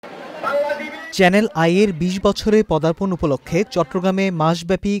Channel আই'র ২০ বছরে পদার্পণ উপলক্ষে চট্টগ্রামে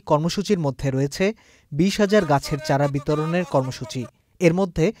মাসব্যাপী কর্মসূচির মধ্যে রয়েছে ২০,০০০ গাছের চারা বিতরণের কর্মসূচি। এর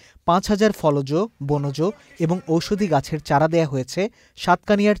মধ্যে ৫,০০০ ফলজ, বনজ এবং ঔষধি গাছের চারা দেয়া হয়েছে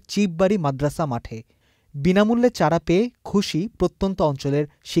সাতকানিয়ার চিপবাড়ি মাদ্রাসা মাঠে। বিনামূল্যে চারা পেয়ে খুশি প্রত্যন্ত অঞ্চলের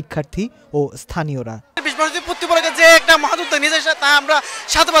শিক্ষার্থী ও স্থানীয়রা।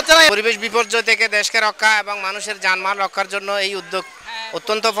 পরিবেশ বিপর্যয় থেকে দেশকে রক্ষা এবং মানুষের জানমাল রক্ষার জন্য এই উদ্যোগ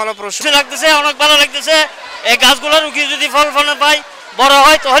অত্যন্ত ফলপ্রসূ লাগতেছে, অনেক ভালো লাগতেছে। এই গাছগুলো রুগী যদি ফল পায়, বড়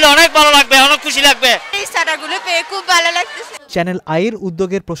হয় তাহলে অনেক ভালো লাগবে, অনেক খুশি লাগবে। এই চারাগুলো পেয়ে খুব ভালো লাগতেছে। চ্যানেল আই'র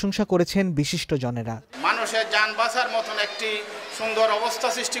উদ্যোগের প্রশংসা করেছেন বিশিষ্টজনেরা। মানুষের যান বাঁচার মতন একটি সুন্দর অবস্থা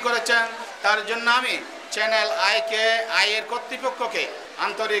সৃষ্টি করেছেন, তার জন্য আমি চ্যানেল আই'র কর্তৃপক্ষকে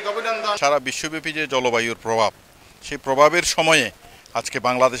আন্তরিক অভিনন্দন। সারা বিশ্বব্যাপী যে জলবায়ুর প্রভাব, সেই প্রভাবের সময়ে আজকে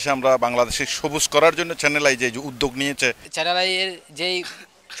বাংলাদেশে আমরা বাংলাদেশে সবুজ করার জন্য চ্যানেল আই যে উদ্যোগ নিয়েছে, চ্যানেল আই'র যেই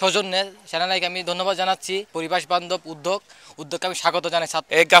সৌজন্যে চ্যানেল আই'কে আমি ধন্যবাদ জানাচ্ছি। পরিবেশ বান্ধব উদ্যোগকে আমি স্বাগত জানাই।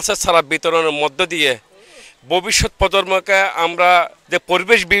 এই গাছের চারা বিতরণের মধ্য দিয়ে ভবিষ্যৎ প্রজন্মকে আমরা যে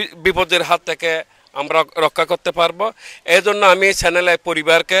পরিবেশ বিপদের হাত থেকে আমরা রক্ষা করতে পারবো, এই জন্য আমি চ্যানেল আই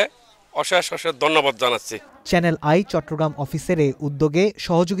পরিবারকে অশেষ ধন্যবাদ জানাচ্ছি। চ্যানেল আই চট্টগ্রাম অফিসের এই উদ্যোগে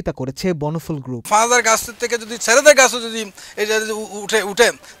সহযোগিতা করেছে বনফুল গ্রুপ। ৫,০০০ গাছ থেকে যদি ছেলেদের গাছও যদি এটা উঠে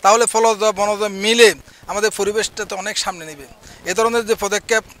তাহলে ফলজ বনজ মিলে আমাদের পরিবেশটা তো অনেক সামনে নেবে। এ ধরনের যে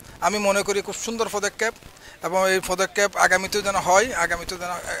পদক্ষেপ আমি মনে করি খুব সুন্দর পদক্ষেপ, এবং এই পদক্ষেপ আগামীতেও যেন হয়, আগামীতেও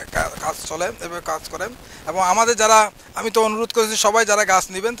যেন কাজ চলে এভাবে কাজ করেন। এবং আমাদের যারা, আমি তো অনুরোধ করেছি সবাই যারা গাছ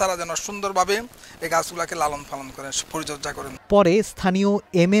নেবেন তারা যেন সুন্দরভাবে এই গাছগুলোকে লালন পালন করেন, পরিচর্যা করেন। পরে স্থানীয়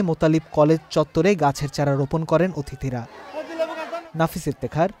এম এ মোতালিব কলেজ চত্বরে গাছের চারা রোপণ করেন অতিথিরা। নাফিস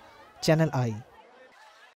ইফতেখার, চ্যানেল আই।